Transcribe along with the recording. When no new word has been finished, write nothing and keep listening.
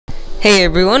Hey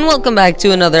everyone, welcome back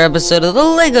to another episode of the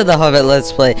LEGO The Hobbit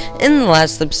Let's Play. In the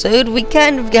last episode, we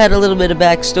kind of got a little bit of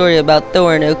backstory about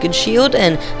Thorin Oakenshield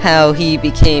and how he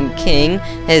became king,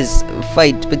 his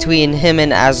fight between him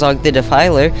and Azog the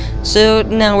Defiler. So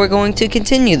now we're going to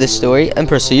continue the story and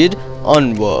proceed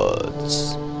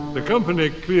onwards. The company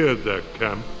cleared their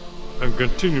camp and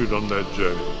continued on their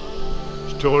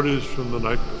journey. Stories from the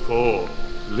night before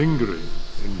lingering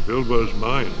in Bilbo's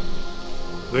mind.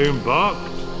 They embarked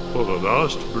for the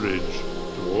last bridge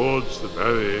towards the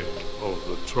valley of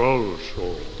the Troll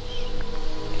Shores.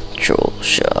 Troll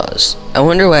Shaws. I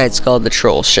wonder why it's called the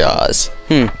Troll Shaws.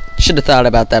 Should have thought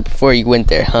about that before you went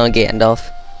there, huh, Gandalf?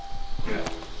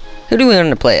 Who do we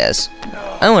want to play as?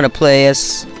 I want to play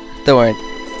as Thorin.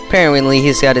 Apparently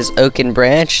he's got his oaken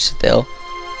branch still.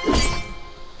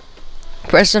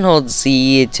 Press and hold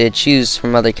Z to choose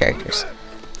from other characters.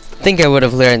 I think I would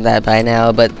have learned that by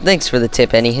now, but thanks for the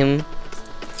tip, anywho.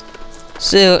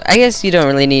 So, I guess you don't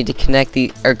really need to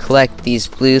collect these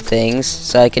blue things,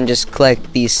 so I can just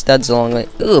collect these studs along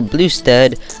with. Ooh, a blue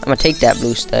stud. I'm gonna take that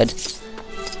blue stud.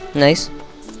 Nice.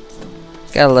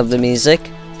 Gotta love the music.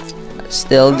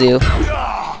 Still do.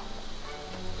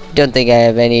 Don't think I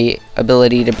have any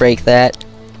ability to break that.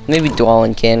 Maybe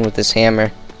Dwalin can with his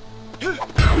hammer.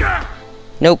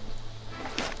 Nope.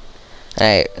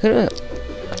 Alright, I'm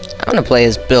gonna play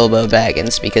as Bilbo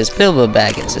Baggins, because Bilbo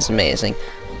Baggins is amazing.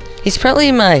 He's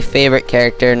probably my favorite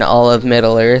character in all of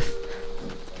Middle-earth.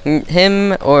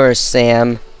 Him or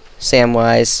Sam.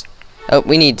 Samwise. Oh,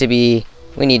 we need to be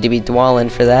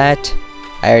Dwalin for that.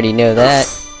 I already know that.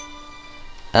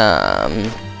 Yeah,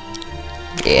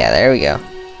 there we go.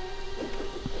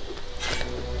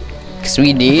 Cause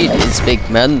we need his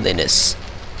big manliness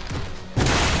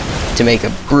to make a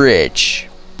bridge.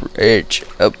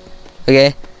 Oh,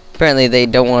 okay. Apparently they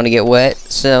don't want to get wet,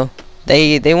 so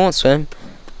they won't swim.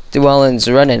 Dwalin's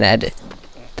running at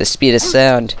the speed of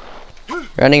sound.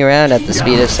 Running around at the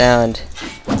speed of sound.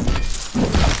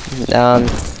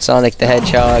 Sonic the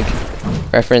Hedgehog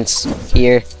reference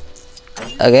here.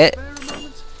 Okay.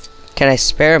 Can I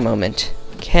spare a moment?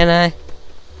 Can I?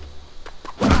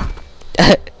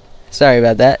 Sorry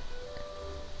about that.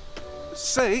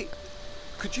 Say,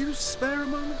 could you spare a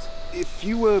moment? If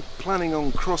you were planning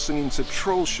on crossing into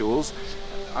Troll Shores,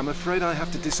 I'm afraid I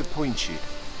have to disappoint you.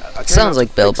 I Sounds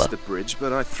like Bilbo. The bridge,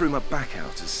 but I threw my back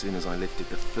out as soon as I lifted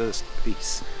the first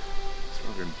piece. It's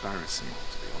rather embarrassing,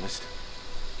 to be honest.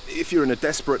 If you're in a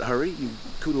desperate hurry, you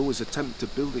could always attempt to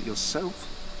build it yourself.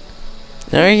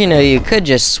 Or, you know, you could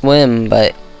just swim,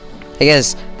 but I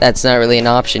guess that's not really an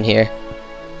option here.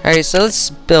 Alright, so let's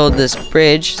build this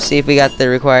bridge, see if we got the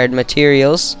required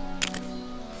materials.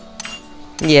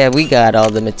 Yeah, we got all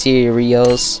the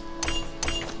materials.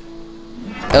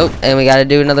 Oh, and we gotta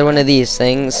do another one of these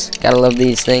things. Gotta love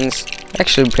these things.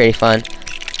 Actually pretty fun.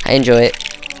 I enjoy it.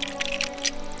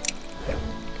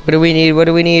 What do we need? What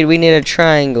do we need? We need a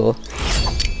triangle.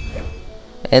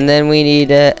 And then we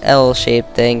need a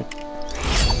L-shaped thing.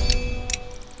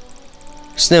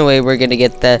 There's no way we're gonna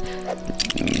get the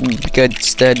good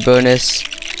stud bonus.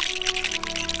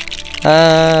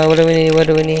 What do we need? What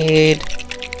do we need?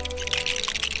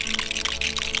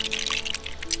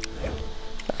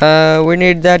 We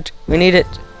need that. We need it.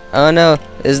 Oh no,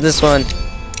 is this one?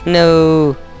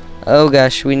 No. Oh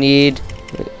gosh, we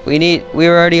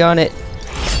were already on it.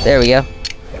 There we go.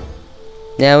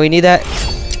 Now we need that.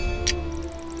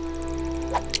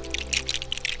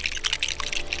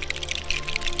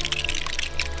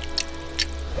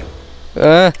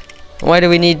 Why do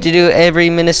we need to do every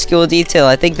minuscule detail?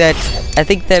 I think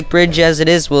that bridge as it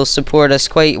is will support us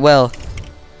quite well.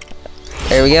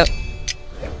 There we go.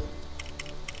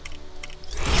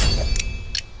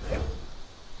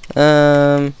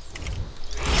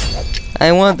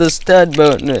 I want the stud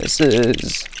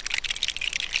bonuses.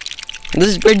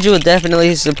 This bridge will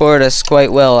definitely support us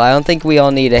quite well. I don't think we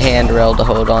all need a handrail to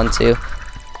hold on to.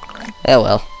 Oh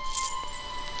well.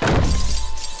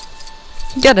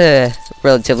 Got a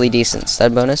relatively decent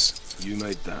stud bonus. You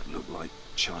made that look like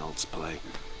child's play.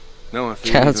 Now I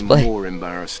feel even more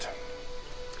embarrassed.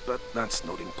 But that's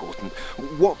not important.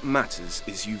 What matters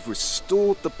is you've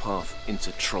restored the path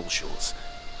into Troll Shores.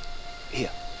 Here,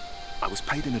 I was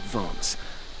paid in advance,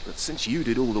 but since you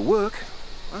did all the work,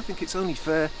 I think it's only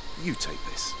fair you take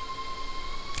this.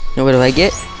 Now what do I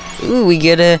get? Ooh, we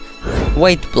get a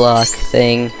white block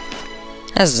thing.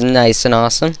 That's nice and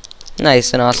awesome.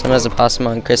 Nice and awesome as a possum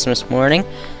on Christmas morning.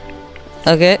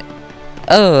 Okay.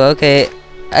 Oh, okay.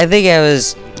 I think I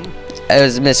was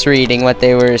misreading what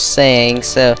they were saying,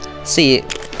 so see,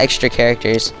 extra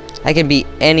characters. I can be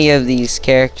any of these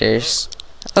characters.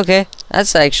 Okay,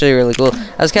 That's actually really cool.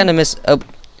 I was kind of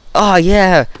oh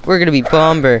yeah, we're gonna be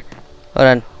Bomber. Hold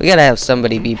on, we gotta have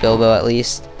somebody be Bilbo at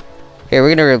least. Here,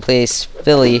 we're gonna replace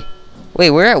Philly.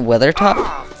 Wait, we're at Weathertop?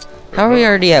 How are we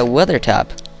already at Weathertop?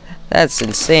 That's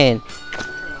insane.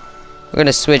 We're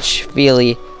gonna switch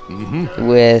Philly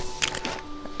with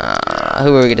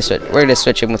who are we gonna switch? We're gonna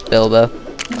switch him with Bilbo.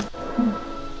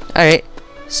 Alright,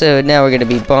 so now we're gonna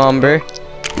be Bomber.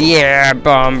 Yeah,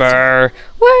 Bomber!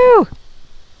 Woo!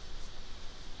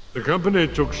 The company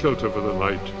took shelter for the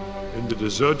night in the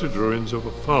deserted ruins of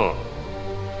a farm.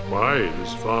 Why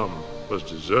this farm was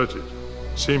deserted,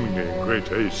 seemingly in great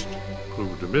haste,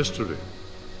 proved a mystery.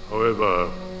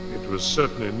 However, it was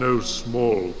certainly no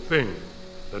small thing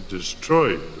that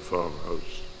destroyed the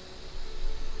farmhouse.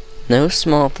 No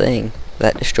small thing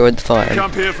that destroyed the farm.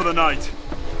 Camp here for the night.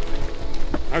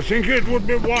 I think it would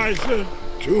be wiser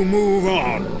to move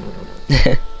on.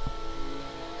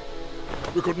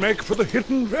 We could make for the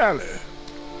hidden valley.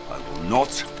 I will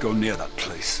not go near that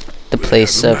place. The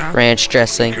place of ranch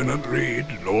dressing. I cannot read.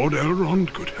 Lord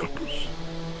Elrond could help us.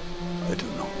 I do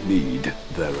not need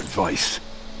their advice.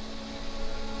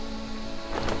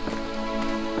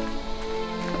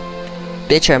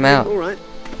 Bitch, I'm out. All right.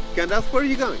 Gandalf, where are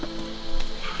you going?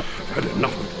 I've had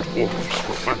enough of dwarves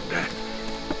for one day.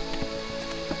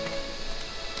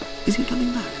 Is he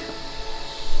coming back?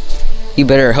 You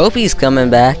better hope he's coming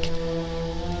back.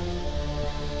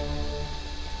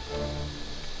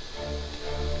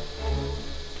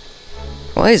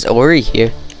 Why is Ori here?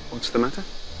 What's the matter?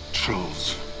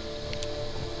 Trolls.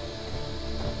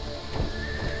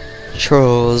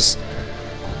 Trolls.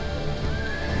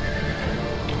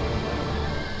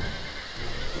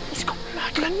 He's got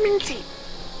murder and minty.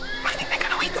 I think they're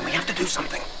going to eat them. We have to do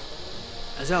something.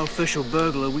 As our official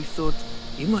burglar, we thought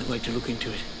you might like to look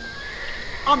into it.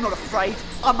 I'm not afraid.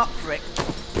 I'm up for it.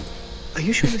 Are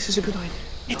you sure this is a good idea?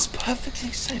 It's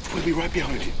perfectly safe. We'll be right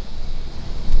behind you.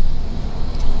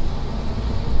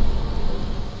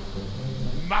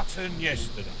 Mutton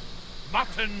yesterday,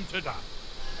 mutton today,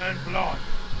 and blind,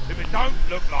 if it don't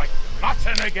look like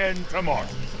mutton again tomorrow.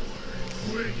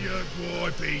 Will your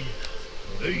boy be?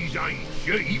 These ain't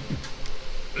sheep.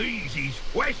 These is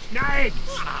West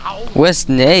Nades. West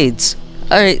Nades.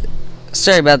 Alright,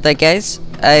 sorry about that, guys.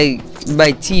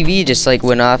 My TV just like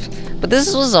went off. But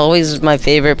this was always my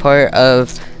favorite part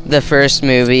of the first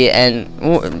movie, and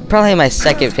probably my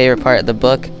second favorite part of the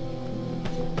book.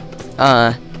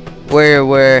 Where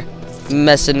we're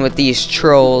messing with these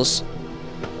trolls.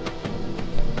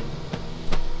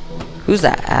 Who's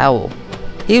that owl?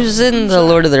 He was in the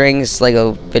Lord of the Rings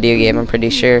Lego video game, I'm pretty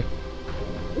sure.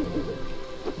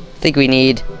 I think we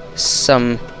need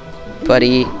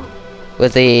somebody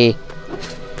with a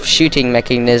shooting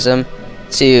mechanism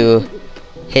to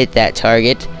hit that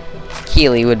target.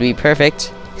 Keely would be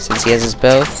perfect, since he has his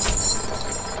bow.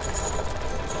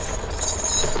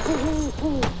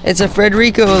 It's a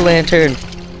Frederico lantern.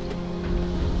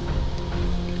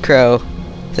 Crow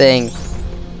thing.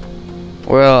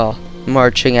 We're all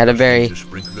marching at a very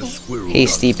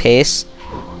hasty pace.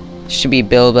 Should be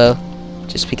Bilbo,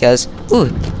 just because.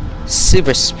 Ooh,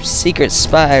 super secret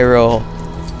spy roll.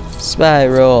 Spy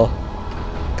roll.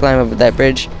 Climb over that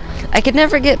bridge. I could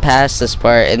never get past this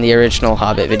part in the original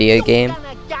Hobbit video game.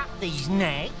 These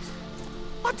necks?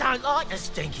 I don't like the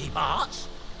stinky parts.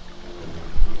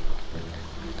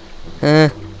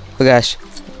 Oh gosh.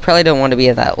 Probably don't want to be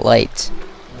at that light.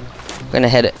 I'm gonna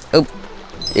head it. Oh,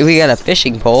 we got a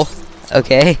fishing pole.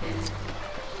 Okay.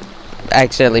 I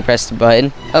accidentally pressed the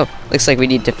button. Oh, looks like we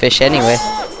need to fish anyway.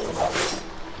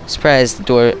 Surprised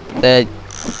the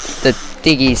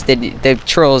diggies didn't, the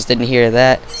trolls didn't hear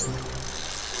that.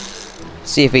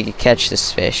 See if we can catch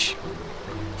this fish.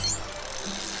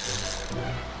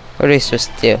 What are we supposed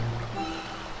to do?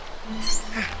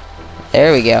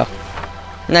 There we go.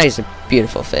 Now he's a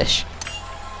beautiful fish.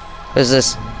 What is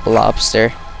this?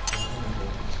 Lobster.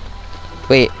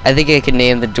 Wait, I think I can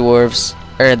name the dwarves,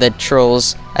 or the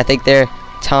trolls. I think they're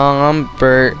Tom,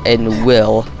 Bert, and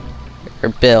Will. Or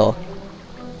Bill.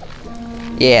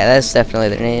 Yeah, that's definitely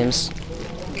their names.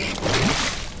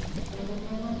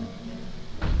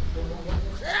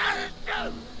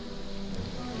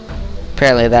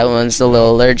 Apparently that one's a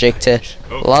little allergic to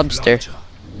lobster.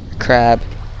 Crab.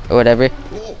 Or whatever.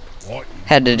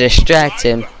 Had to distract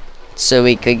him so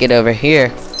we could get over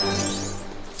here.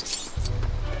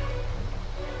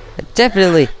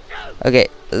 Definitely. Okay,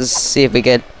 let's see if we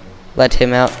could let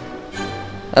him out.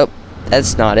 Oh,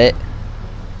 that's not it.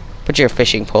 Put your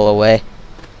fishing pole away.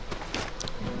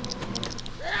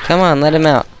 Come on, let him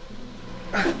out.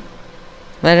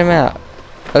 Let him out.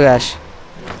 Oh gosh.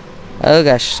 Oh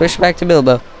gosh, switch back to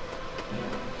Bilbo.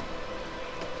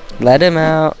 Let him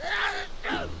out.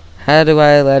 How do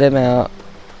I let him out?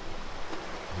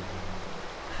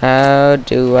 How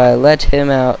do I let him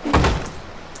out?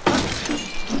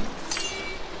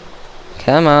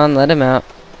 Come on, let him out.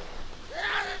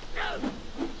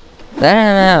 Let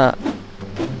him out.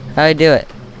 How do I do it?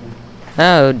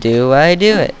 How do I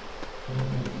do it?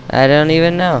 I don't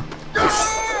even know.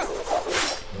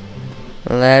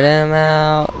 Let him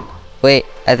out. Wait,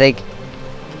 I think...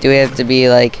 Do we have to be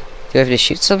like... Do we have to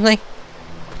shoot something?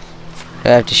 Do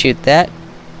I have to shoot that?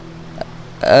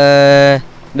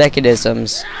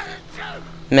 Mechanisms.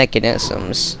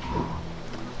 Mechanisms.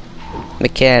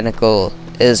 Mechanical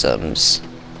isms.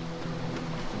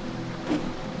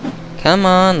 Come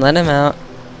on, let him out.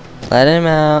 Let him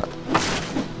out.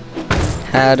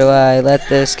 How do I let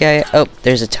this guy... Oh,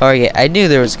 there's a target. I knew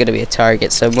there was going to be a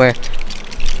target somewhere.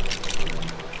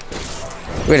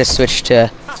 We're going to switch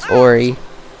to Ori,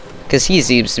 because he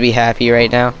seems to be happy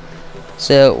right now.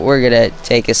 So, we're going to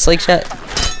take a slingshot.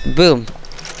 Boom.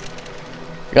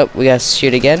 Oh, we got to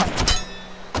shoot again.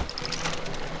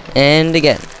 And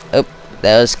again. Oh,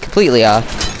 that was completely off.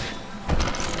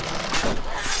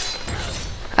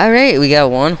 Alright, we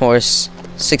got one horse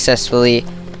successfully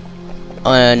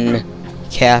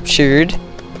uncaptured.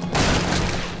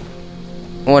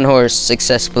 One horse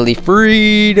successfully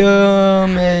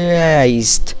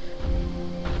freedomized.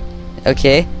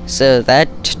 Okay, so that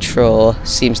troll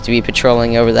seems to be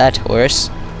patrolling over that horse.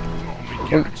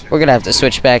 We're gonna have to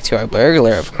switch back to our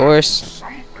burglar, of course.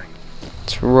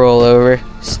 Let's roll over.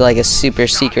 It's like a super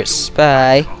secret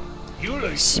spy.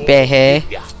 Spy.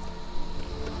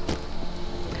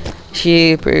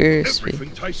 Super spy.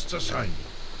 Everything tastes the same.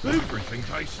 Everything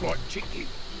tastes like chicken.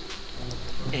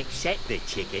 Except the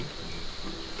chicken.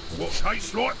 What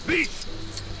tastes like fish?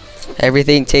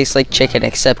 Everything tastes like chicken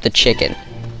except the chicken.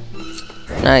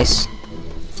 Nice.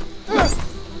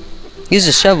 Use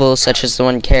a shovel such as the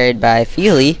one carried by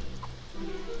Feely.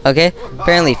 Okay,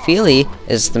 apparently Feely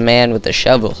is the man with the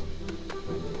shovel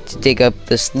to dig up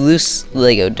this loose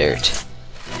Lego dirt.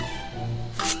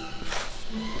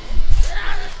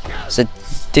 Is it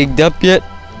digged up yet?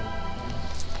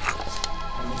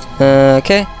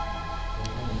 Okay.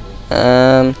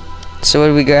 So what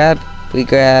did we grab? We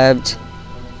grabbed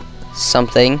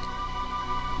something.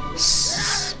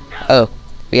 Oh,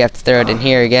 we have to throw it in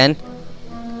here again.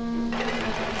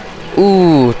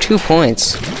 Ooh, 2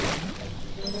 points.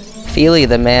 Feely,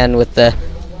 the man with the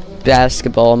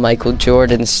basketball Michael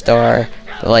Jordan star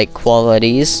like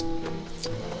qualities.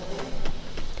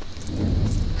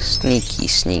 Sneaky,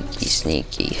 sneaky,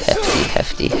 sneaky, hefty,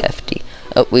 hefty, hefty.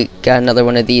 Oh, we got another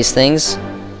one of these things.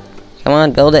 Come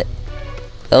on, build it.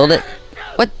 Build it.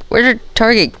 What? Where did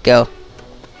target go?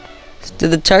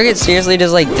 Did the target seriously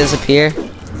just like disappear?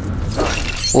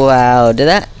 Wow, did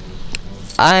that?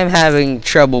 I'm having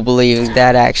trouble believing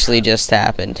that actually just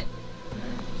happened.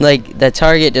 Like, the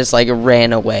target just like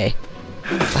ran away.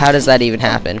 How does that even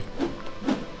happen?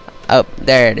 Oh,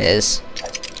 there it is.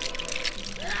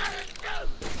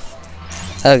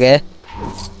 Okay.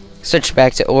 Switch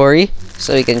back to Ori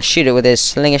so he can shoot it with his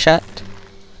sling-a-shot.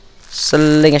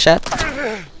 Sling-a-shot.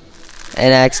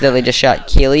 And I accidentally just shot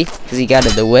Keely because he got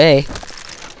in the way.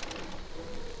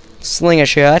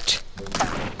 Sling-a-shot.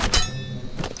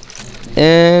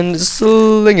 And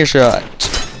sling-a-shot.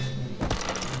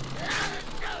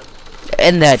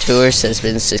 And that horse has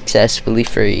been successfully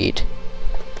freed.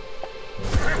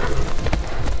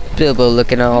 Bilbo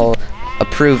looking all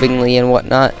approvingly and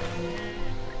whatnot.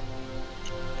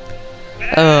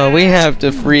 Oh, we have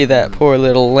to free that poor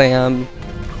little lamb.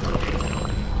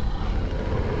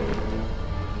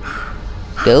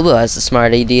 Bilbo has the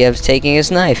smart idea of taking his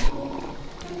knife.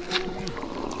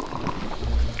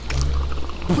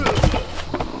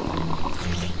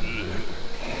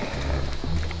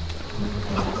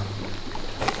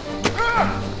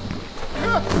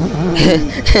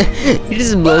 He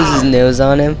just blows his nose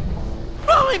on him.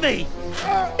 Blimey!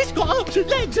 It's got arms and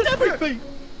legs and everything!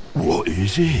 What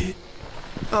is it?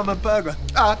 I'm a burglar.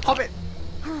 Hobbit.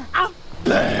 A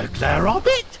burglar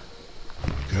Hobbit?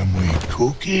 Can we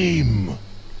cook him?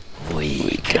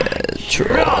 We can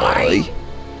try.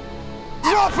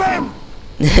 Drop him!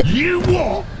 You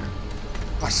what?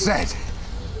 I said.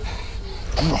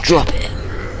 Drop it.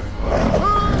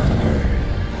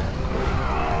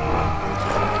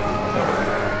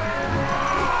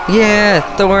 Yeah,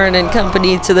 Thorn and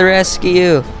company to the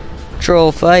rescue.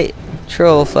 Troll fight.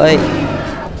 Troll fight.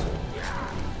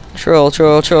 Troll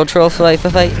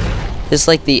fight. It's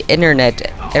like the internet.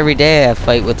 Every day I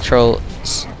fight with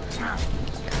trolls.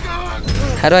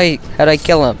 How do I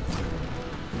kill him?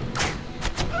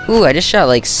 Ooh, I just shot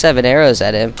like 7 arrows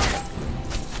at him.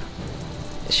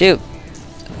 Shoot.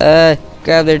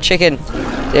 Grab their chicken.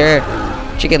 Their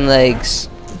chicken legs.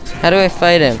 How do I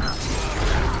fight him?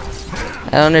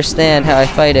 I don't understand how I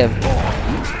fight him.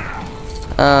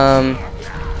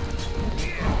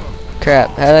 Crap.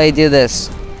 How do I do this?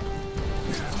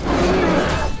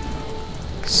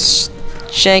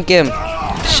 Shank him.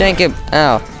 Shank him.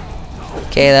 Ow.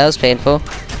 Okay, that was painful.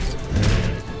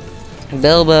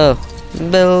 Bilbo.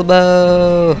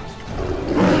 Bilbo.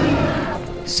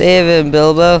 Save him,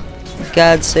 Bilbo.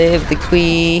 God save the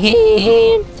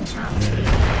queen.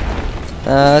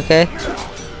 Okay.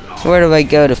 Where do I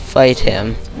go to fight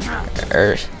him?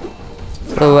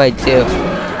 What do I do?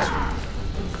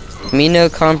 Me no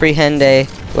comprehende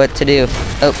what to do.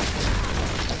 Oh.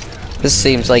 This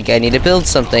seems like I need to build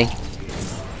something.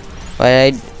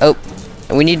 Oh.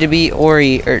 We need to be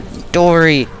Ori, or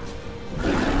Dory.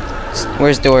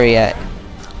 Where's Dory at?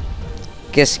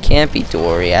 Guess it can't be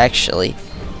Dory, actually.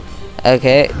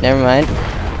 Okay, never mind.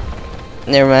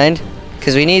 Never mind.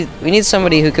 Because we need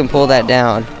somebody who can pull that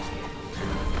down.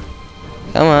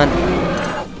 Come on.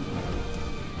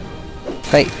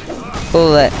 Wait.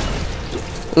 Pull that.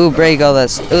 Ooh, break all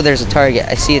this. Ooh, there's a target.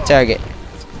 I see a target.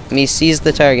 Me seize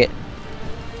the target.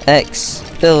 X.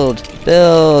 Build.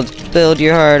 Build. Build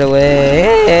your heart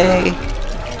away.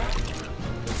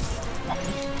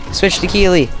 Switch to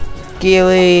Keely.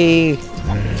 Keely.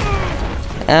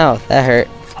 Ow, that hurt.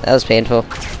 That was painful.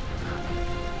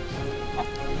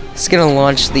 It's gonna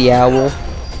launch the owl.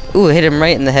 Ooh, hit him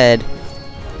right in the head.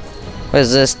 What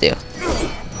does this do?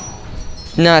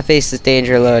 Do not face this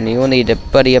danger alone. You will need to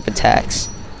buddy up attacks.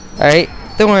 Alright,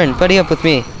 Thorn, buddy up with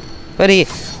me. Buddy.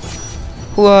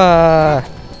 Whoa.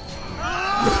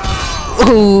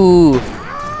 Ooh.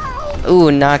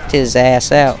 Ooh, knocked his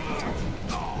ass out.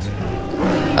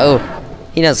 Oh,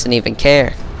 he doesn't even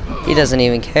care. He doesn't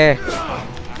even care.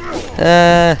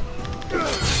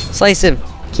 Slice him,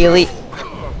 Keely.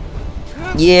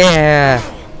 Yeah.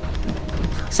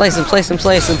 Slice him, slice him,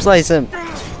 slice him, slice him.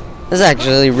 This is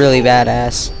actually really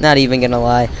badass. Not even gonna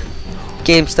lie.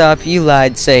 GameStop, you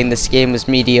lied saying this game was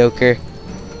mediocre.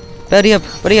 Buddy up,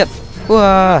 buddy up.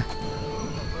 Whoa.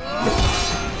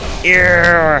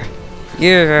 Yeah.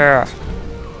 Yeah.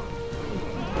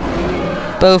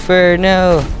 Bofer,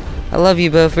 no. I love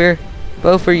you, Bofer.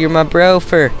 Bofer, you're my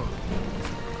brofer.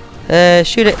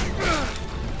 Shoot it.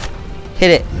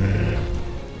 Hit it.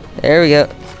 There we go.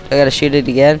 I gotta shoot it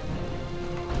again.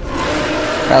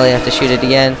 Probably have to shoot it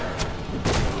again.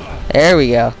 There we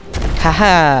go.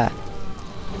 Haha.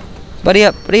 Buddy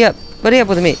up, buddy up, buddy up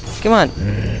with me. Come on.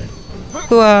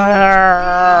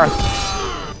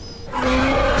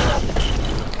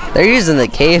 They're using the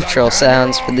cave troll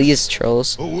sounds for these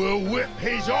trolls. We'll whip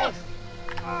his off.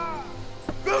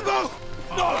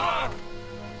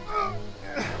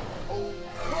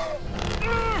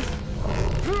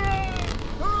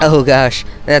 Oh gosh,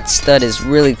 that stud is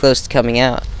really close to coming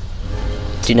out.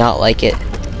 Do not like it.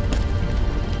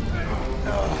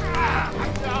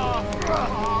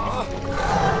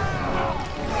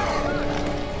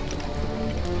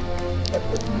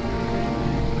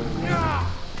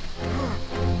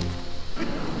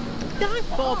 Don't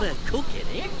bother cooking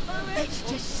it. Let's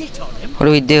just sit on him. What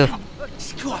do we do?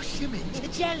 Squash him into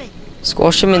jelly.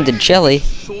 Squash him into jelly?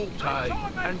 Saute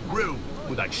and grill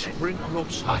with a sprinkle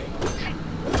of sage.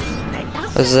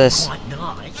 What's this? Quite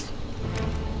nice.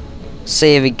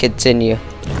 Save and continue. All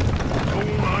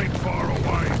ain't far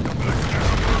away. Let's get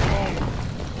along.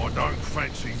 I don't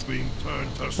fancy being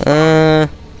turned to stone.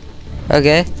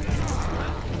 Okay.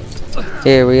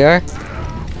 Here we are.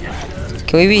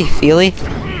 Can we be Feely?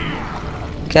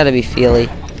 Gotta be Feely.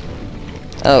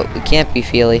 Oh, it can't be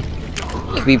Feely.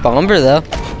 It could be Bomber though.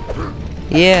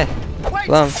 Yeah.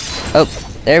 Well, oh,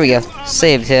 there we go.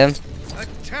 Saved him. A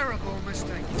terrible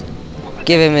mistake.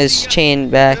 Give him his chain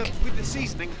back. With the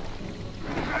seasoning.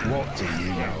 What do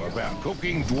you know about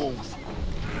cooking, dwarf?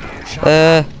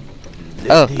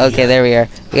 Oh, okay, there we are.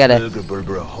 We gotta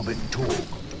Hobbit talk.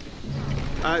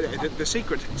 The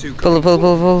secret to pull.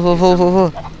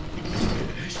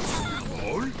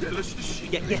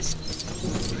 Yes.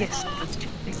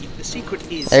 The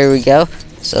secret is. There we go.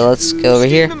 So let's go over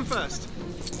here. Them first.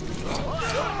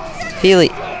 Feely.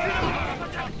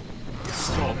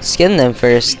 Skin them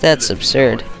first. That's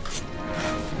absurd.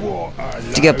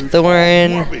 Dig up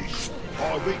Thorn.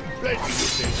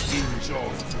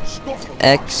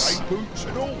 X.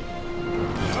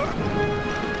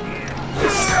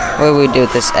 What do we do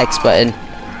with this X button?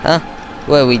 Huh?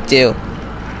 What do we do?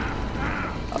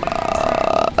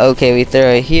 Okay, we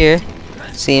throw it here.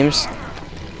 Seems.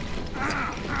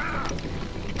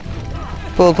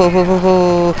 Pull.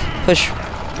 Push.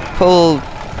 Pull.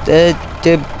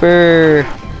 Dipper.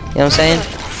 You know what I'm saying?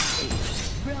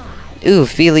 Ooh,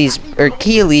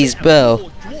 Keely's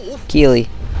bow. Keely,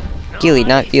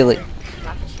 not Feely.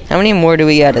 How many more do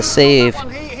we gotta save?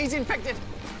 He's infected.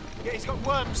 Yeah, he's got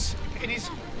worms in his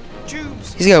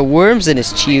tubes. He's got worms in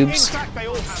his tubes. In fact, they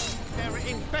all have. They're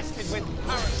infested with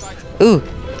parasites. Ooh,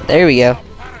 there we go.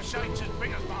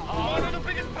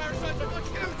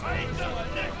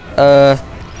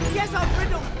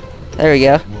 There we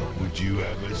go. What would you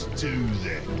have us do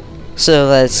then? So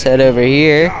let's head over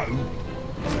here.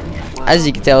 As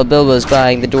you can tell, Bilbo's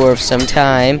buying the dwarves some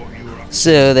time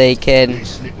so they can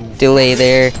delay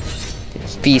their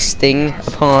feasting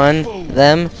upon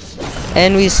them.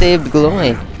 And we saved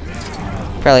Gloin.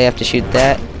 Probably have to shoot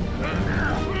that.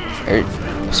 Or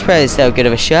surprised how good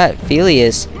of a shot Feely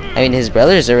is. I mean, his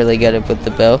brothers are really good with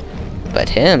the bow, but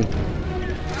him.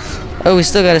 Oh, we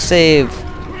still gotta save.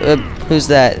 Who's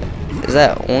that? Is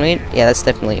that Oin? Yeah, that's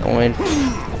definitely Oin.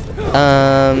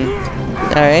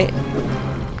 Alright.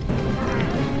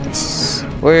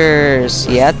 Where's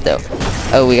he at, though?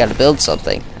 Oh, we gotta build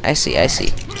something. I see.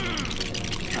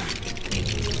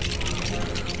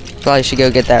 Probably should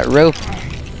go get that rope.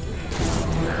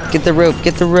 Get the rope.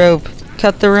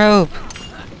 Cut the rope.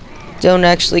 Don't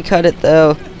actually cut it,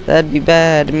 though. That'd be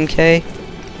bad, okay?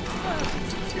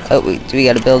 Oh, do we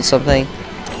gotta build something?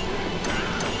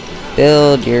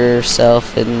 Build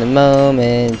yourself in the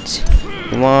moment.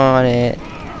 You want it.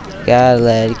 Gotta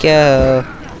let it go.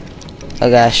 Oh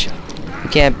gosh. We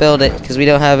can't build it because we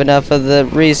don't have enough of the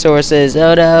resources.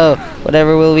 Oh no.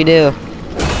 Whatever will we do?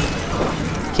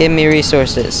 Give me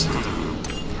resources.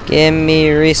 Give me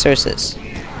resources.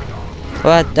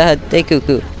 What the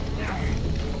cuckoo?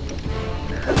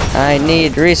 I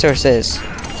need resources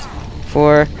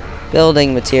for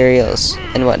building materials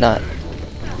and whatnot.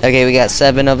 Okay, we got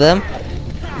 7 of them.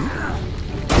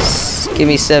 Give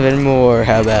me 7 more,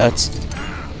 how about?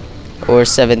 Or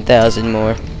 7,000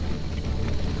 more.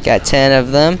 Got 10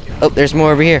 of them. Oh, there's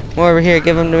more over here. More over here.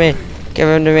 Give them to me. Give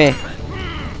them to me.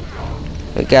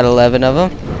 We got 11 of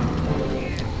them.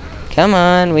 Come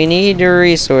on, we need your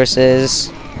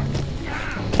resources.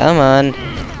 Come on.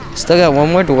 Still got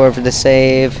 1 more dwarf to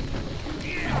save.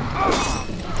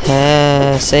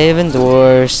 Saving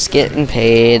dwarves, getting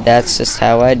paid. That's just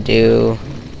how I do.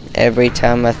 Every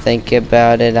time I think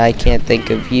about it, I can't think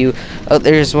of you. Oh,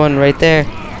 there's one right there.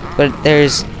 But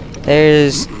there's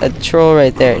a troll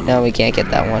right there. No, we can't get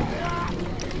that one.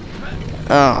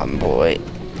 Oh boy.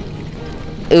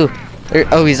 Ooh.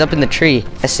 Oh, he's up in the tree.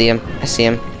 I see him.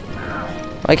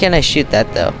 Why can't I shoot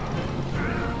that though?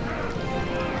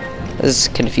 This is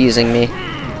confusing me.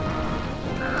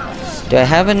 Do I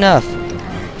have enough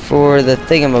for the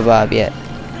thingamabob yet?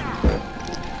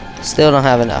 Still don't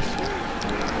have enough.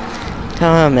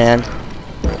 Come on, man.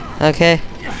 Okay.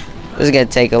 This is gonna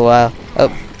take a while. Oh,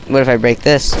 what if I break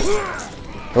this?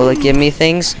 Will it give me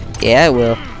things? Yeah, it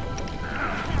will.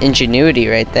 Ingenuity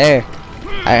right there.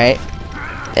 Alright.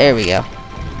 There we go.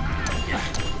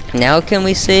 Now can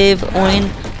we save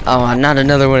Oin? Oh, not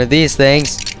another one of these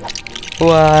things.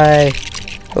 Why?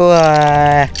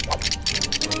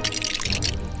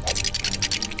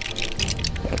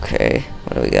 Okay,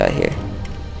 what do we got here?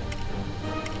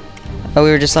 Oh,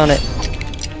 we were just on it.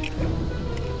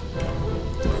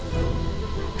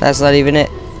 That's not even it.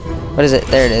 What is it?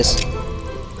 There it is.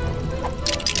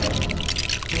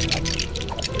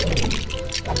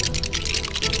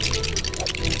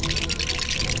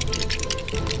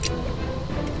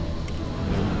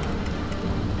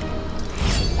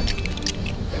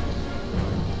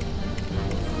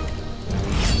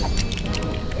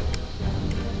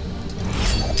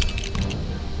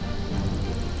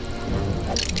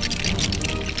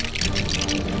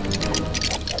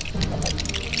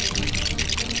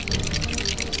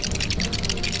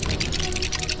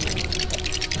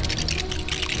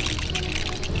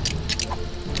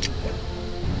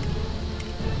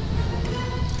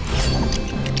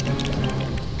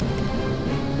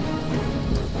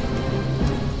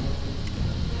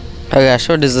 Oh gosh,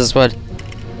 what is this one?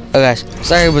 Oh gosh,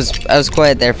 sorry, I was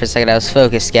quiet there for a second. I was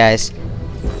focused, guys.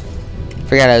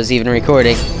 Forgot I was even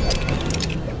recording.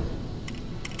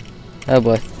 Oh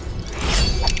boy.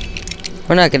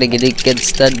 We're not gonna get a good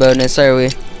stud bonus, are we?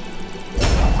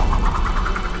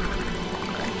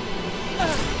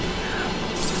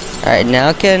 Alright,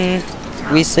 now can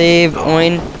we save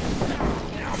Oin?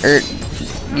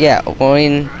 Yeah,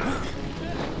 Oin.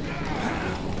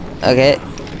 Okay,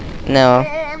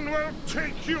 no.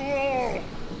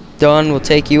 Dawn will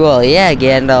take you all. Yeah,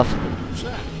 Gandalf.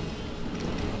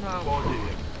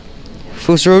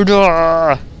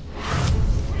 Fusroda.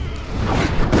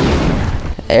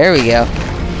 There we go.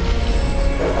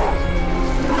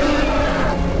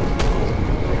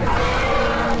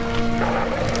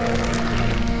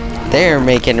 They're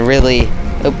making really...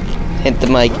 Oh, hit the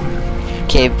mic.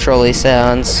 Cave trolley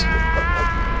sounds.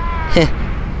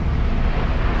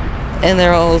 And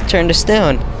they're all turned to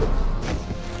stone.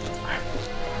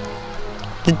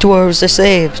 The dwarves are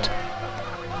saved.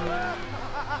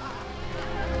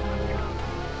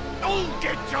 Oh,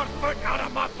 get your foot out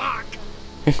of my back!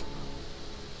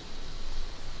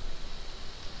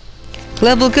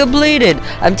 Level completed!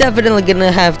 I'm definitely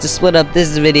gonna have to split up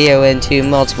this video into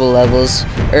multiple levels,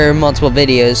 or multiple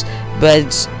videos.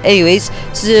 But anyways,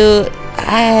 so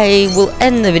I will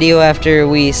end the video after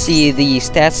we see the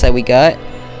stats that we got.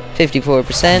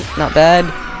 54%, not bad.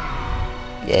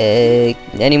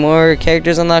 Any more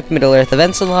characters unlocked? Middle-earth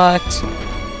events unlocked.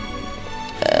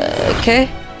 Okay.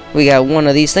 We got one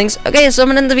of these things. Okay, so I'm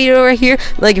gonna end the video right here.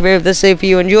 Like if this if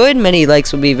you enjoyed. Many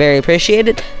likes would be very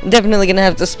appreciated. I'm definitely gonna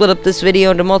have to split up this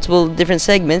video into multiple different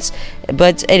segments.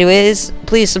 But anyways,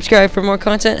 please subscribe for more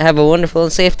content. Have a wonderful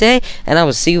and safe day, and I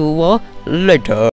will see you all later.